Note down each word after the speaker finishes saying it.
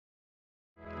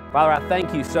Father, I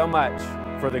thank you so much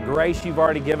for the grace you've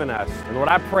already given us. And Lord,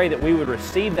 I pray that we would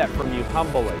receive that from you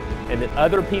humbly and that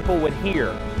other people would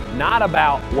hear not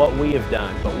about what we have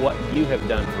done, but what you have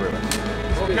done through us.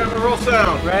 Roll camera, roll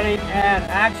sound. Ready and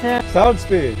action. Sound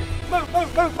speed. Move,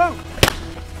 move, move, move.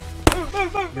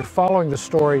 You're following the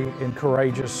story in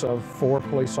Courageous of 4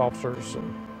 police officers,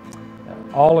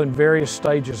 all in various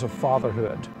stages of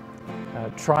fatherhood,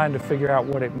 trying to figure out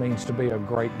what it means to be a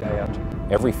great dad.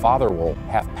 Every father will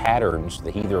have patterns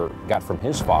that he either got from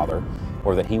his father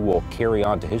or that he will carry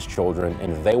on to his children,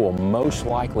 and they will most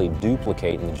likely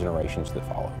duplicate in the generations that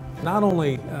follow. Not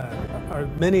only are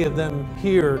many of them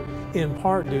here in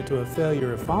part due to a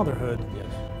failure of fatherhood,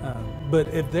 but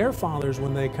if they're fathers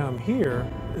when they come here,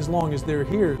 as long as they're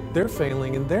here, they're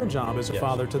failing in their job as a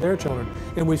father to their children.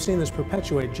 And we've seen this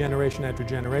perpetuate generation after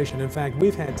generation. In fact,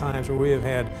 we've had times where we have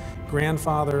had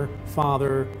grandfather,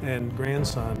 father, and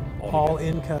grandson all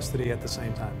in custody at the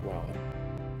same time. Wow.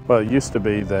 Well, it used to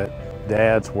be that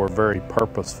dads were very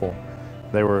purposeful.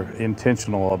 They were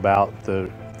intentional about the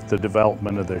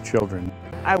development of their children.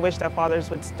 I wish that fathers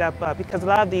would step up, because a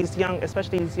lot of these young,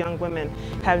 especially these young women,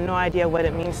 have no idea what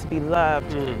it means to be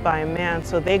loved by a man,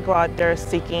 so they go out there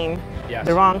seeking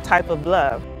the wrong type of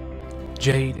love.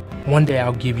 Jade, one day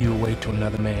I'll give you away to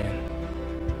another man,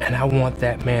 and I want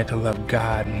that man to love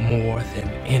God more than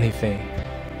anything,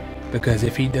 because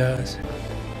if he does,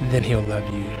 then he'll love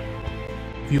you.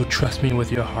 If you'll trust me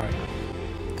with your heart,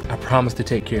 I promise to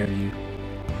take care of you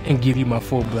and give you my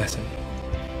full blessing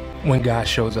when God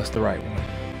shows us the right one.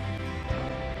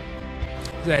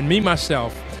 And me,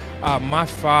 myself, my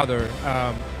father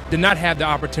did not have the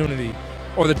opportunity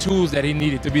or the tools that he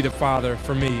needed to be the father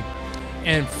for me.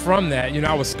 And from that,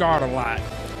 I was scarred a lot.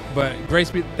 But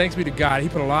thanks be to God, he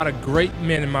put a lot of great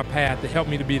men in my path to help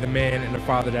me to be the man and the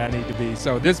father that I need to be.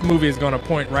 So this movie is going to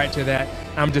point right to that.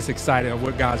 I'm just excited of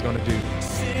what God's going to do.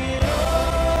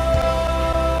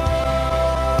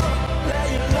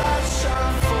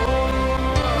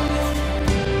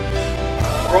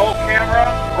 Roll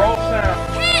camera, roll sound.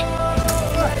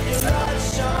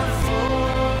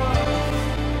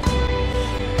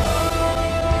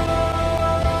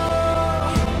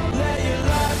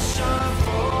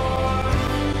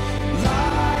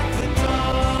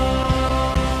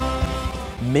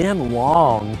 Men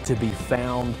long to be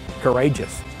found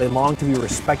courageous. They long to be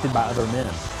respected by other men.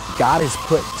 God has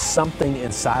put something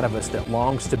inside of us that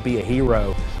longs to be a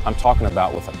hero. I'm talking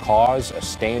about with a cause, a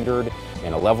standard,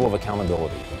 and a level of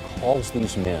accountability that calls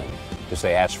these men to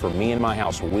say, as for me and my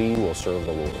house, we will serve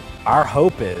the Lord. Our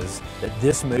hope is that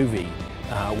this movie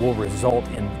will result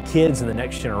in kids in the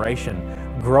next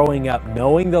generation growing up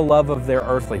knowing the love of their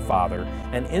earthly father,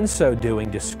 and in so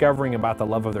doing discovering about the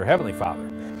love of their heavenly Father.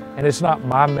 And it's not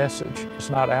my message, it's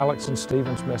not Alex and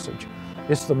Stephen's message,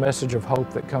 it's the message of hope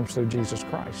that comes through Jesus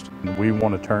Christ. We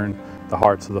want to turn the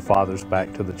hearts of the fathers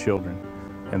back to the children,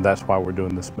 and that's why we're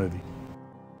doing this movie.